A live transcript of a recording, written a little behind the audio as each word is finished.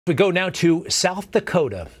We go now to South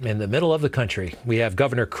Dakota, in the middle of the country. We have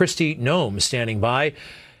Governor Noem standing by.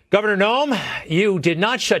 Governor Noem, you did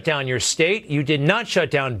not shut down your state. You did not shut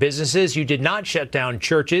down businesses. You did not shut down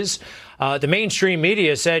churches. The mainstream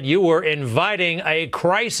media said you were inviting a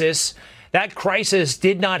crisis. That crisis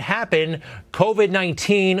did not happen.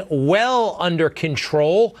 COVID-19 well under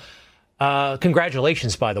control.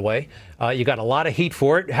 Congratulations, by the way. You got a lot of heat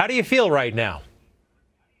for it. How do you feel right now?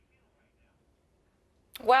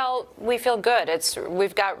 Well, we feel good.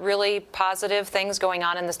 We've got really positive things going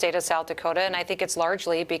on in the state of South Dakota, and I think it's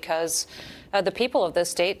largely because the people of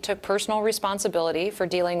this state took personal responsibility for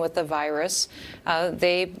dealing with the virus.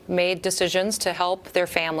 They made decisions to help their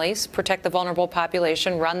families, protect the vulnerable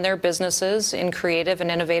population, run their businesses in creative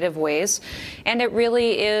and innovative ways. And it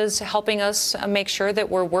really is helping us make sure that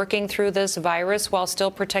we're working through this virus while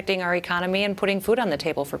still protecting our economy and putting food on the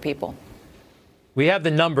table for people. We have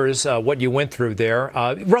the numbers, what you went through there.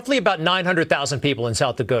 Roughly about 900,000 people in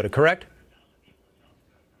South Dakota, correct?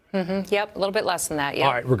 Mm-hmm. Yep, a little bit less than that, yeah.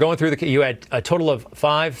 All right, we're going through you had a total of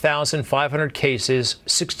 5,500 cases,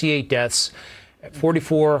 68 deaths,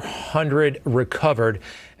 4,400 recovered.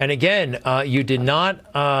 And again, you did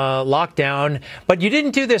not lock down, but you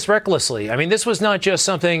didn't do this recklessly. I mean, this was not just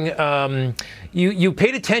something, you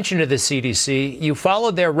paid attention to the CDC, you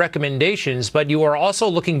followed their recommendations, but you are also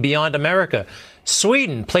looking beyond America.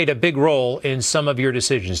 Sweden played a big role in some of your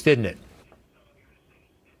decisions, didn't it?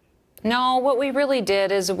 No, what we really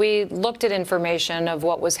did is we looked at information of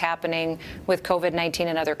what was happening with COVID-19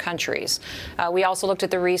 in other countries. We also looked at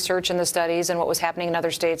the research and the studies and what was happening in other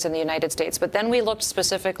states in the United States. But then we looked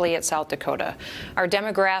specifically at South Dakota, our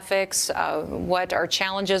demographics, what our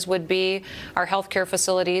challenges would be, our healthcare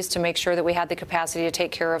facilities to make sure that we had the capacity to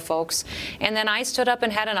take care of folks. And then I stood up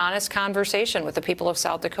and had an honest conversation with the people of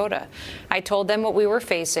South Dakota. I told them what we were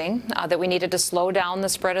facing, that we needed to slow down the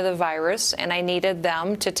spread of the virus, and I needed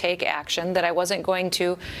them to take action, that I wasn't going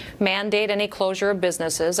to mandate any closure of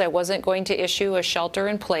businesses. I wasn't going to issue a shelter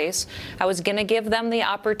in place. I was going to give them the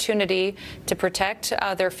opportunity to protect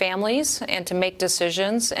their families and to make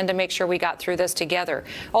decisions and to make sure we got through this together.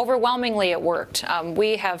 Overwhelmingly, it worked.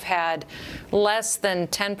 We have had less than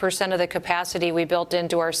 10% of the capacity we built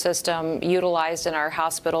into our system utilized in our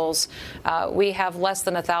hospitals. We have less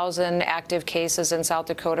than 1,000 active cases in South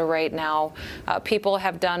Dakota right now. People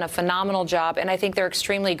have done a phenomenal job, and I think they're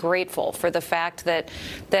extremely grateful for the fact that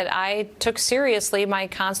I took seriously my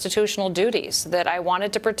constitutional duties, that I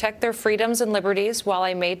wanted to protect their freedoms and liberties while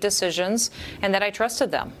I made decisions, and that I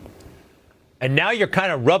trusted them. And now you're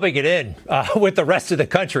kind of rubbing it in with the rest of the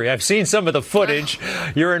country. I've seen some of the footage.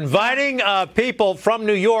 You're inviting people from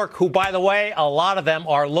New York who, by the way, a lot of them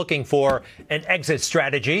are looking for an exit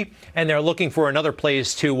strategy, and they're looking for another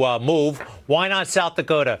place to move. Why not South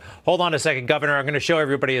Dakota? Hold on a second, Governor. I'm going to show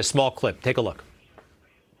everybody a small clip. Take a look.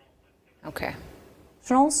 Okay.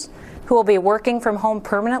 Professionals who will be working from home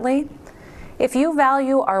permanently. If you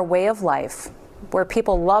value our way of life, where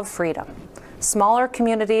people love freedom, smaller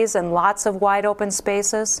communities and lots of wide open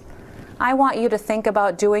spaces, I want you to think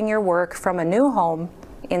about doing your work from a new home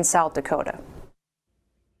in South Dakota.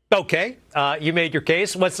 Okay, you made your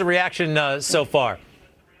case. What's the reaction so far?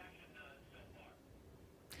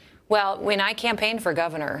 Well, when I campaigned for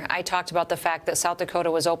governor, I talked about the fact that South Dakota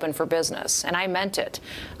was open for business, and I meant it.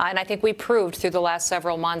 And I think we proved through the last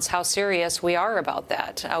several months how serious we are about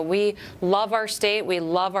that. We love our state. We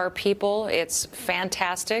love our people. It's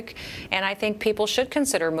fantastic. And I think people should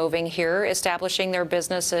consider moving here, establishing their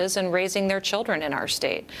businesses, and raising their children in our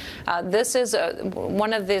state. This is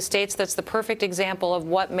one of the states that's the perfect example of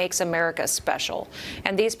what makes America special.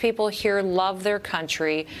 And these people here love their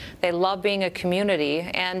country. They love being a community,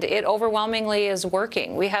 and it overwhelmingly is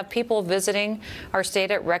working. We have people visiting our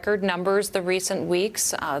state at record numbers the recent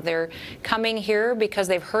weeks. They're coming here because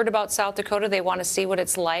they've heard about South Dakota. They want to see what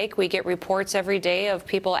it's like. We get reports every day of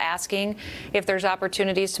people asking if there's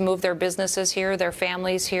opportunities to move their businesses here, their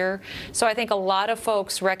families here. So I think a lot of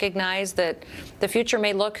folks recognize that the future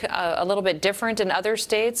may look a little bit different in other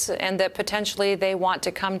states, and that potentially they want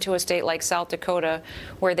to come to a state like South Dakota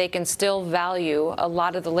where they can still value a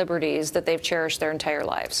lot of the liberties that they've cherished their entire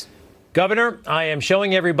lives. Governor, I am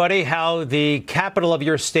showing everybody how the capital of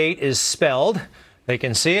your state is spelled. They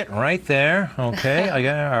can see it right there. Okay. All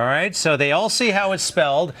right. So they all see how it's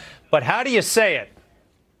spelled. But how do you say it?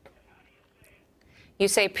 You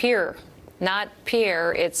say peer. Not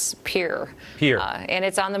Pierre, it's Pier. Pier. And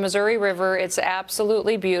it's on the Missouri River. It's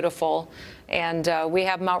absolutely beautiful. And we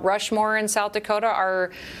have Mount Rushmore in South Dakota.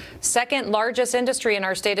 Our second largest industry in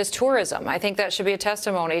our state is tourism. I think that should be a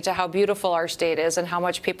testimony to how beautiful our state is and how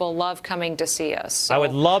much people love coming to see us. So, I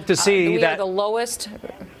would love to see we that. have the lowest.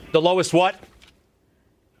 The lowest what?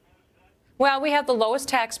 Well, we have the lowest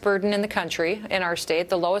tax burden in the country, in our state,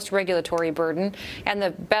 the lowest regulatory burden, and the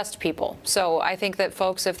best people. So I think that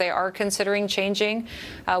folks, if they are considering changing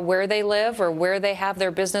where they live or where they have their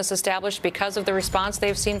business established because of the response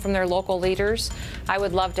they've seen from their local leaders, I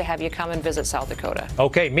would love to have you come and visit South Dakota.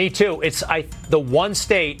 Okay, me too. It's the one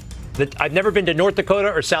state that I've never been to North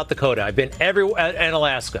Dakota or South Dakota. I've been everywhere, and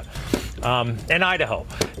Alaska, and Idaho,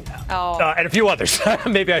 and a few others.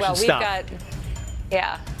 Maybe I should stop.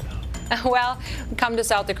 Yeah. Well, come to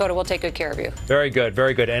South Dakota. We'll take good care of you. Very good,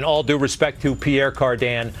 very good. And all due respect to Pierre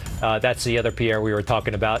Cardin, that's the other Pierre we were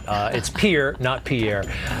talking about. It's Pierre, not Pierre.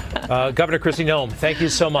 Governor Kristi Noem, thank you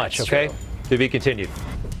so much. That's okay, true. To be continued.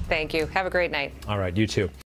 Thank you. Have a great night. All right, you too.